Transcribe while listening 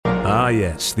Ah,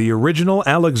 yes, the original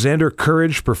Alexander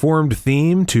Courage performed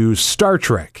theme to Star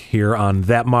Trek here on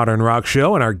That Modern Rock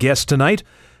Show, and our guest tonight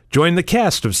joined the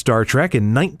cast of Star Trek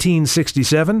in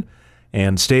 1967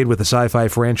 and stayed with the sci-fi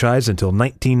franchise until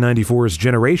 1994's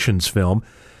Generations film.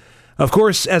 Of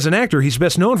course, as an actor, he's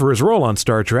best known for his role on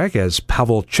Star Trek as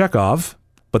Pavel Chekhov,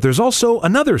 but there's also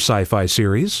another sci-fi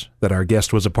series that our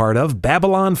guest was a part of,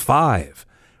 Babylon 5,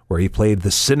 where he played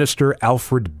the sinister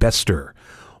Alfred Bester.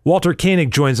 Walter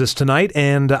Koenig joins us tonight,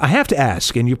 and I have to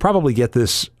ask, and you probably get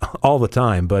this all the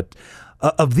time, but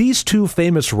of these two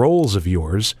famous roles of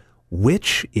yours,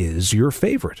 which is your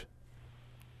favorite?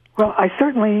 Well, I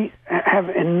certainly have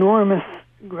enormous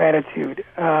gratitude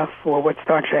for what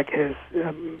Star Trek has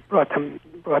brought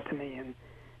to me and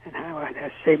how it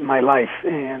has shaped my life,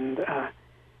 and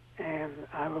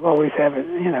I will always have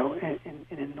an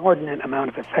inordinate amount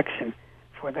of affection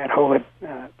for that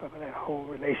whole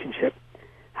relationship.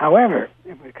 However,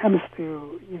 if it comes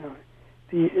to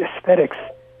the aesthetics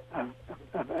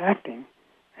of acting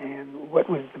and what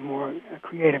was the more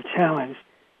creative challenge,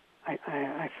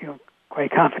 I feel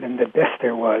quite confident that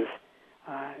Bester was.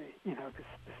 The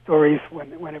stories,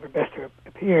 whenever Bester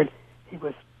appeared, he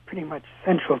was pretty much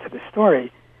central to the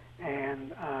story,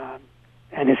 and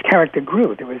his character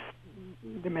grew. There was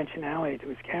dimensionality to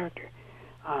his character,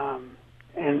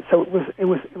 and so it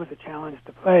was a challenge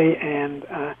to play and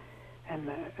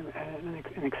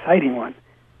an exciting one.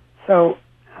 So,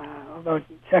 although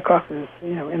Chekhov is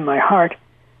in my heart,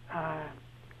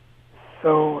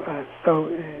 so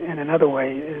in another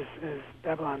way is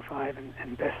Babylon 5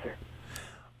 and Bester.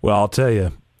 Well, I'll tell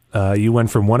you, you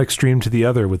went from one extreme to the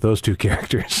other with those two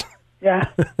characters. Yeah.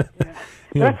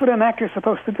 That's what an actor's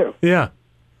supposed to do.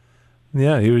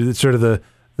 Yeah, he was sort of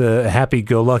the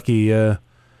happy-go-lucky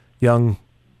young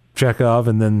Chekhov,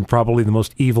 and then probably the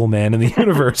most evil man in the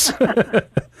universe.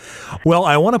 Well,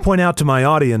 I want to point out to my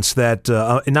audience that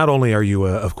not only are you,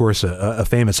 of course, a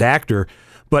famous actor,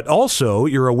 but also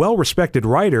you're a well-respected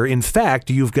writer. In fact,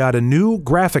 you've got a new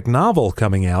graphic novel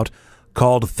coming out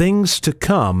called Things to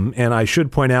Come, and I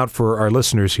should point out for our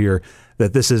listeners here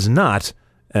that this is not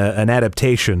an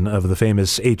adaptation of the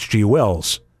famous H.G.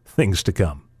 Wells' Things to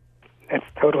Come. That's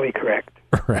totally correct.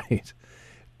 Right.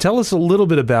 Tell us a little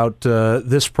bit about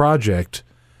this project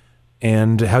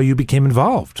and how you became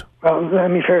involved. Well, let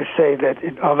me first say that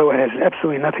although it has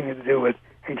absolutely nothing to do with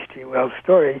H.G. Wells'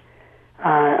 story,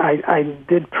 I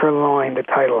did purloin the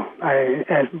title.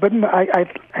 But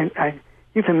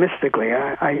euphemistically,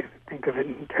 I think of it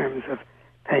in terms of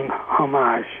paying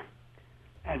homage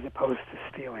as opposed to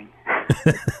stealing.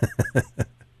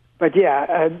 But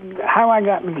yeah, how I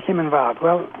became involved.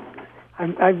 Well,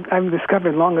 I've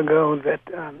discovered long ago that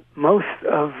most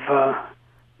of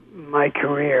my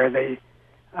career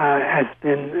has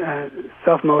been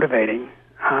self-motivating,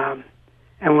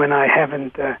 and when I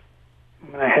haven't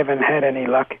had any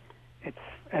luck,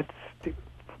 it's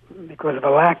because of a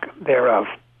lack thereof.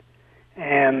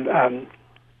 And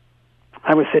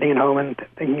I was sitting at home and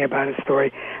thinking about a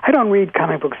story. I don't read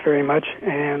comic books very much,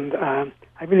 and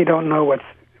I really don't know what's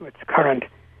current.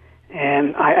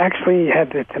 And I actually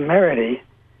had the temerity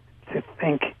to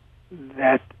think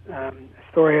that a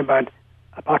story about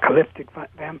apocalyptic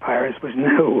vampires was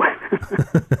new.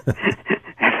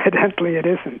 Evidently it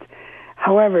isn't.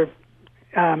 However,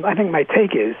 I think my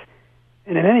take is,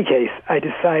 and in any case, I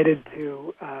decided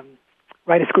to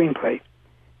write a screenplay.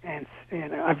 And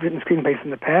I've written screenplays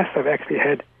in the past. I've actually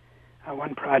had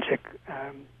one project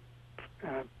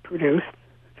produced,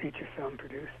 a feature film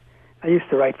produced. I used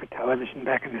to write for television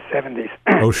back in the 70s.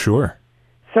 Oh, sure.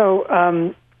 So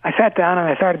I sat down and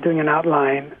I started doing an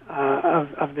outline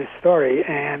of this story,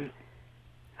 and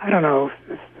I don't know,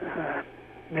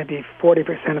 maybe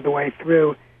 40% of the way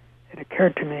through, it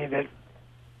occurred to me that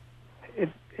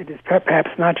it is perhaps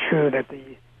not true that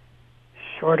the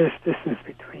shortest distance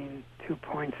between 2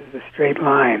 points is a straight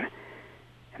line.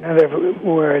 In other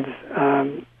words,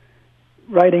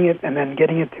 writing it and then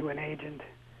getting it to an agent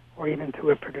or even to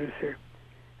a producer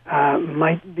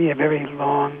might be a very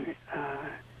long,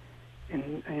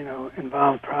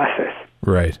 involved process.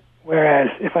 Right. Whereas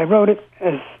if I wrote it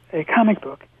as a comic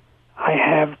book, I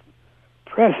have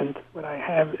present. What I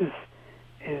have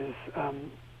is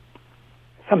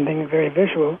something very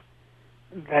visual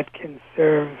that can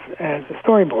serve as a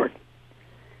storyboard.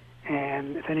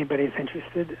 And if anybody's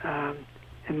interested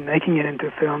in making it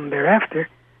into film thereafter,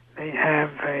 they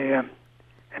have a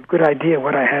good idea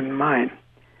what I had in mind.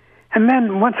 And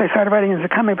then once I started writing as a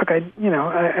comic book,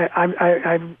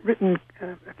 I've written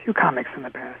a few comics in the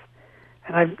past,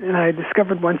 and I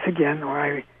discovered once again,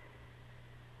 or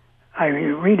I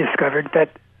rediscovered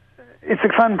that it's a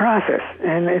fun process,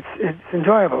 and it's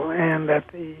enjoyable, and that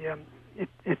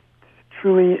it's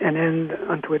truly an end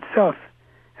unto itself,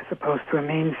 as opposed to a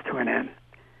means to an end.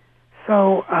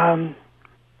 So,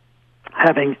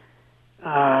 having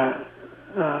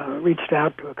reached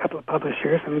out to a couple of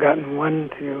publishers and gotten one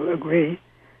to agree,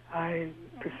 I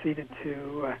proceeded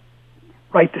to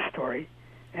write the story.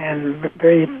 And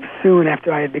very soon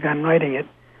after I had begun writing it,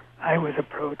 I was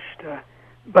approached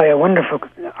by a wonderful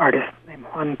artist named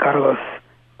Juan Carlos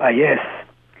Baez,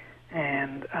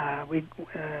 and he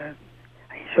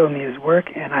showed me his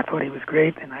work, and I thought he was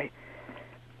great, and I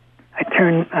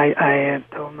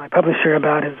told my publisher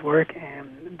about his work,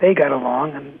 and they got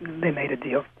along, and they made a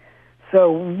deal.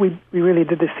 So we really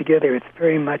did this together. It's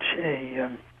very much a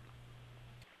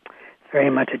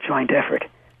joint effort,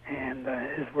 and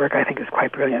his work, I think, is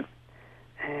quite brilliant.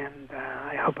 And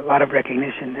I hope a lot of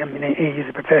recognition. I mean, he's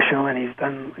a professional, and he's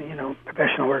done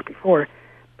professional work before,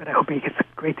 but I hope he gets a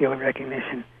great deal of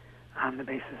recognition on the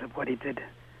basis of what he did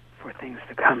for things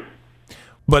to come.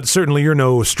 But certainly you're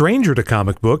no stranger to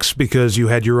comic books, because you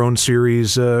had your own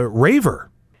series, Raver.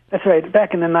 That's right.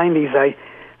 Back in the 90s,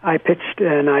 I pitched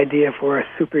an idea for a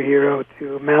superhero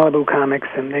to Malibu Comics,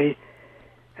 and we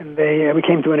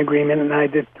came to an agreement, and I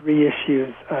did 3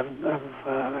 issues of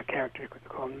a character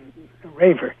called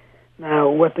Raver. Now,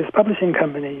 what this publishing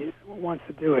company wants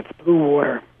to do, it's Blue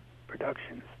Water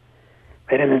Productions.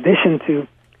 But in addition to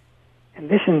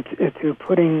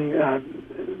putting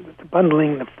to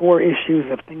bundling the 4 issues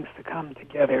of things to come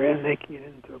together and making it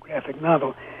into a graphic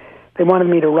novel, they wanted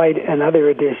me to write another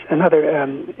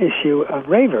issue of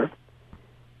Raver,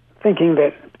 thinking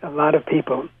that a lot of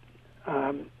people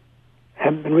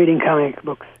have been reading comic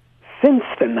books since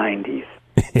the 90s.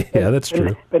 Yeah, that's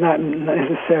true. But not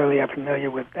necessarily are familiar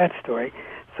with that story.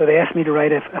 So they asked me to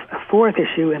write a 4th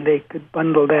issue, and they could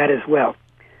bundle that as well.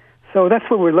 So that's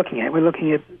what we're looking at. We're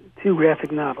looking at 2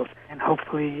 graphic novels, and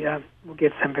hopefully we'll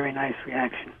get some very nice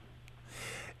reaction.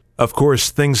 Of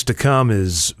course, Things to Come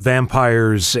is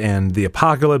vampires and the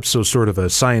apocalypse, so sort of a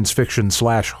science fiction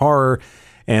 / horror.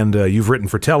 And you've written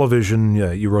for television.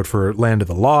 You wrote for Land of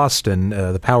the Lost and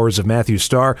The Powers of Matthew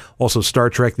Starr, also Star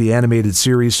Trek, the animated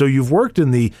series. So you've worked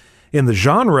in the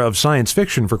genre of science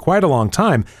fiction for quite a long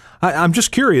time. I'm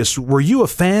just curious, were you a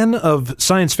fan of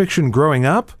science fiction growing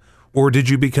up, or did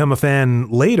you become a fan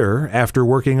later after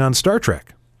working on Star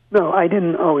Trek? No, I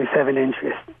didn't always have an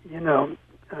interest.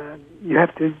 You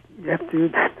have to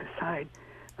decide,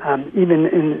 even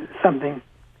in something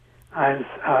as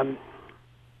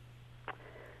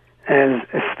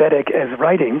aesthetic as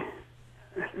writing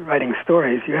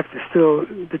stories, you have to still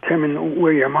determine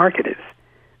where your market is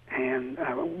and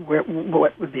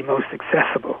what would be most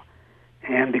accessible.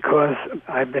 And because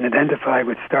I've been identified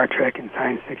with Star Trek and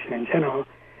science fiction in general,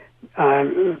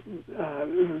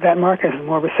 that market is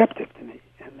more receptive to me,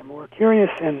 and they're more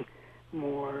curious and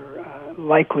more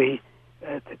likely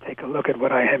to take a look at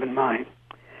what I have in mind.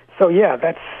 So yeah,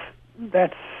 it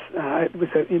was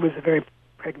a very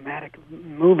pragmatic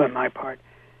move on my part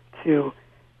to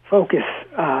focus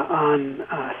on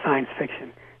science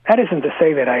fiction. That isn't to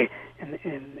say that in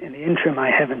the interim I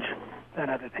haven't done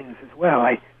other things as well.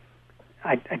 I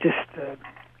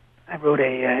wrote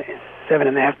a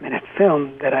 7.5-minute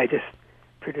film that I just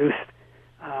produced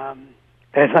that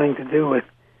has nothing to do with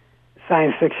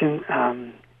science fiction.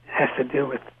 Has to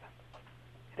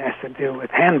do with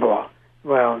handball.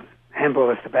 Well, handball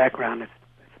is the background. It's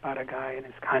about a guy and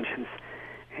his conscience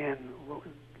and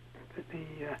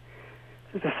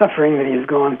the suffering that he's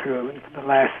gone through for the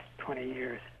last 20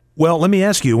 years. Well, let me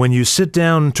ask you, when you sit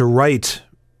down to write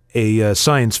a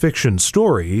science fiction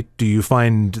story, do you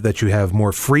find that you have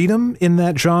more freedom in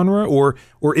that genre, or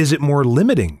is it more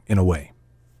limiting in a way?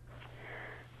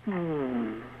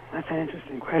 That's an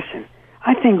interesting question.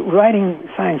 I think writing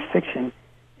science fiction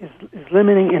is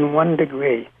limiting in one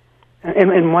degree,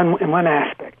 in one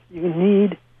aspect. You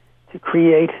need to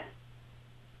create,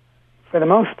 for the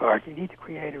most part, you need to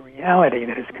create a reality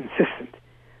that is consistent.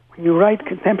 When you write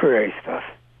contemporary stuff,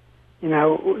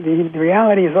 the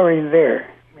reality is already there.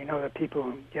 We know that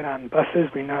people get on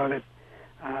buses. We know that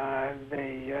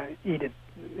they eat at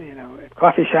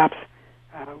coffee shops.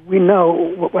 We know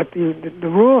what the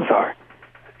rules are.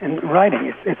 In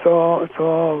writing, it's all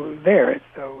there.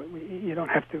 So you don't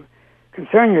have to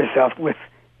concern yourself with,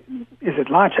 is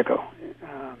it logical?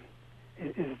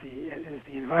 Is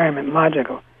the environment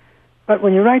logical? But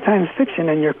when you write science fiction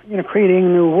and you're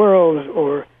creating new worlds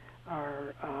or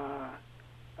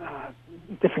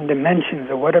different dimensions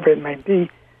or whatever it might be,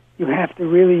 you have to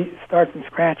really start from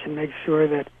scratch and make sure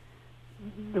that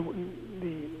the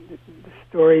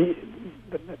story,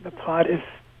 the plot is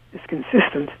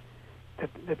consistent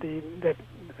that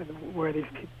where these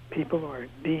people or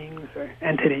beings or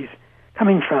entities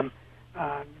coming from,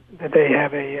 that they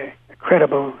have a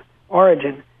credible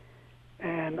origin,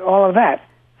 and all of that.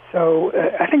 So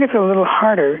I think it's a little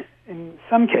harder in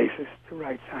some cases to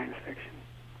write science fiction.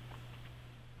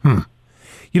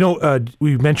 You know,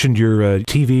 we mentioned your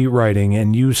TV writing,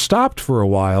 and you stopped for a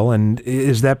while, and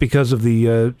is that because of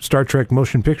the Star Trek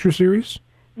motion picture series?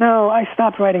 No, I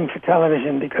stopped writing for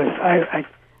television because I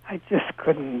just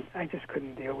couldn't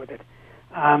deal with it.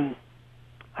 I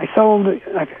sold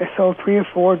 3 or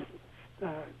 4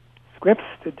 scripts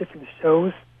to different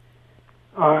shows,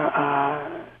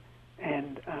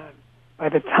 and by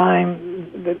the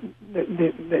time that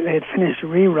they had finished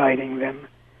rewriting them,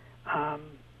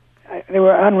 they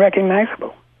were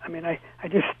unrecognizable. I mean, I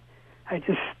just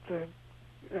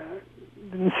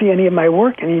didn't see any of my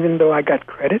work, and even though I got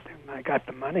credit and I got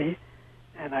the money,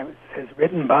 and I was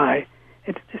written by,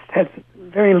 it just had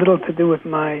very little to do with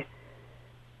the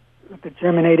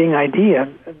germinating idea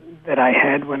that I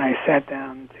had when I sat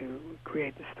down to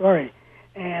create the story,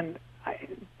 and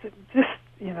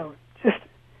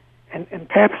and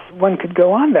perhaps one could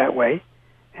go on that way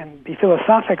and be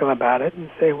philosophical about it and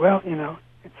say, well,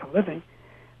 it's a living,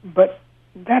 but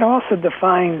that also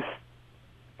defines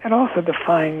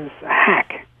a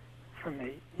hack for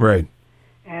me. Right.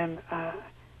 And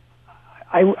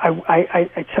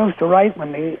I chose to write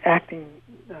when the acting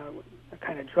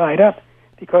kind of dried up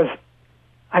because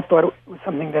I thought it was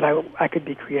something that I could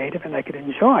be creative and I could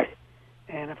enjoy.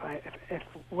 And if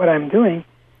what I'm doing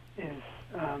is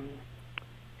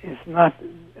not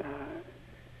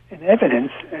in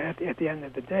evidence at the end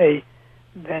of the day,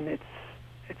 then it's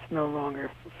no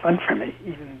longer fun for me,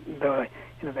 even though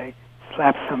they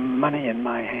slap some money in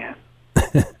my hand.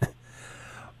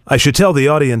 I should tell the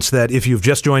audience that if you've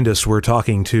just joined us, we're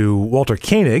talking to Walter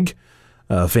Koenig,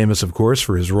 famous, of course,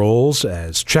 for his roles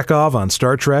as Chekhov on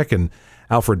Star Trek and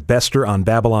Alfred Bester on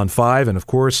Babylon 5, and, of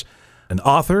course, an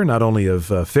author not only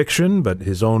of fiction, but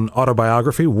his own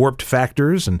autobiography, Warped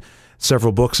Factors, and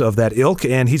several books of that ilk.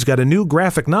 And he's got a new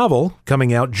graphic novel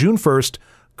coming out June 1st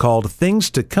called Things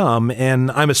to Come,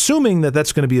 and I'm assuming that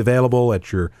that's going to be available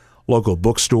at your local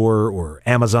bookstore or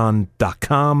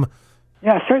Amazon.com.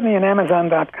 Yeah, certainly on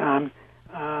Amazon.com.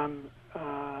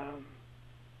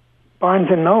 Barnes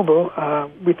 & Noble,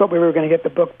 we thought we were going to get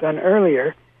the book done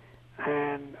earlier,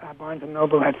 and Barnes &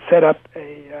 Noble had set up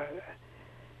an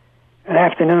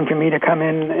afternoon for me to come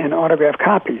in and autograph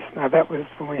copies. Now, that was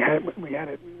when we had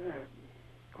it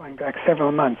going back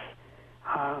several months.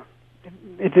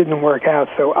 It didn't work out,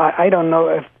 so I don't know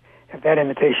if that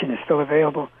invitation is still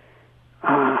available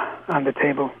on the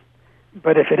table.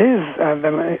 But if it is,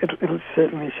 then it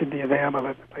certainly should be available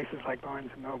at places like Barnes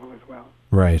 & Noble as well.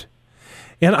 Right.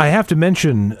 And I have to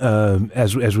mention,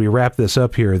 as we wrap this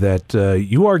up here, that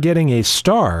you are getting a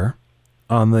star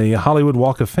on the Hollywood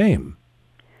Walk of Fame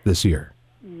this year.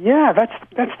 Yeah, that's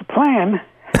the plan.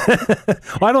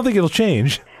 Well, I don't think it'll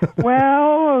change.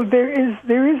 Well, there is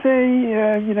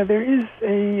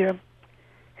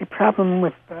a problem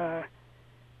with the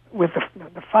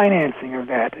financing of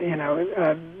that.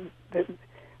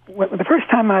 The first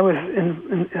time I was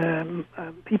in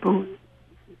people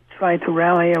tried to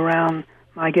rally around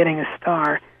my getting a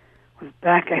star was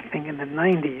back, I think, in the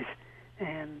 90s,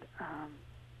 and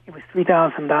it was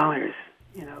 $3,000.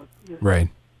 Right.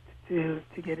 To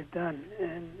get it done,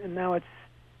 and now it's,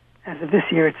 as of this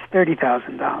year, it's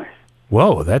 $30,000.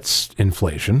 Whoa, that's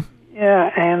inflation.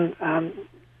 Yeah, and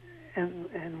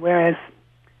whereas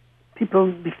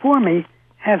people before me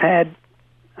have had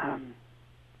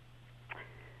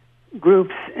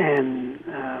groups and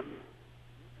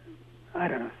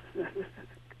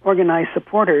organized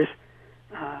supporters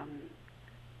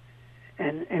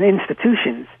and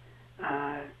institutions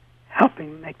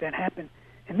helping make that happen.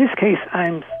 In this case,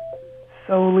 I'm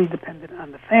solely dependent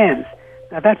on the fans.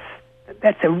 Now that's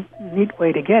a neat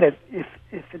way to get it if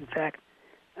in fact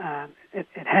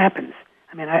it happens.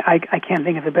 I mean, I can't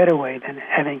think of a better way than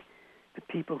having the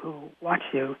people who watch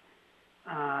you,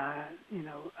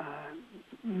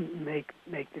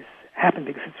 make this happen,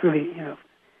 because it's really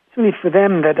for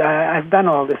them that I've done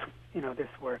all this this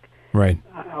work right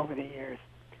over the years.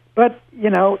 But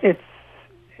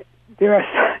there are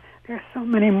so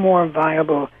many more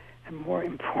viable and more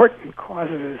important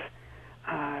causes,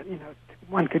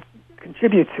 one could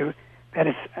contribute to. That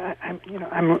is, I'm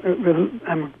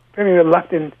very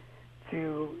reluctant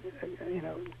to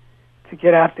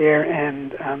get out there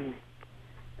and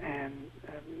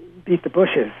beat the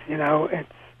bushes. It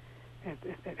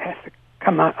has to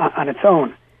come on its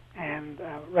own, and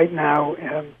right now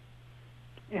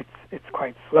it's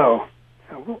quite slow.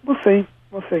 We'll see.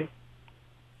 We'll see.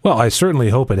 Well, I certainly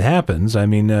hope it happens. I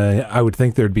mean, I would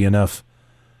think there'd be enough,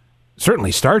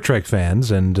 certainly Star Trek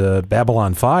fans and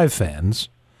Babylon 5 fans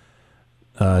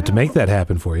to make that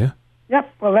happen for you.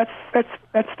 Yep. Well, that's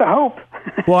the hope.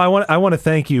 Well, I want to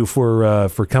thank you for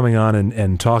coming on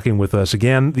and talking with us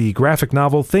again. The graphic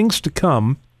novel Things to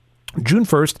Come, June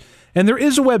 1st, and there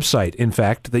is a website, in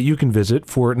fact, that you can visit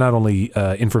for not only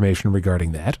information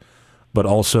regarding that, but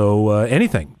also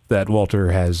anything that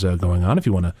Walter has going on. If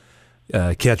you want to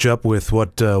catch up with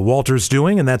what Walter's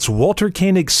doing, and that's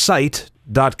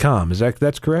walterkoenigsite.com.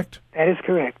 That's correct? That is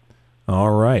correct.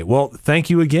 All right. Well, thank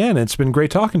you again. It's been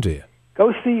great talking to you.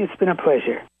 Go see. It's been a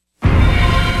pleasure.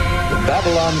 The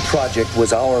Babylon Project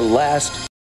was our last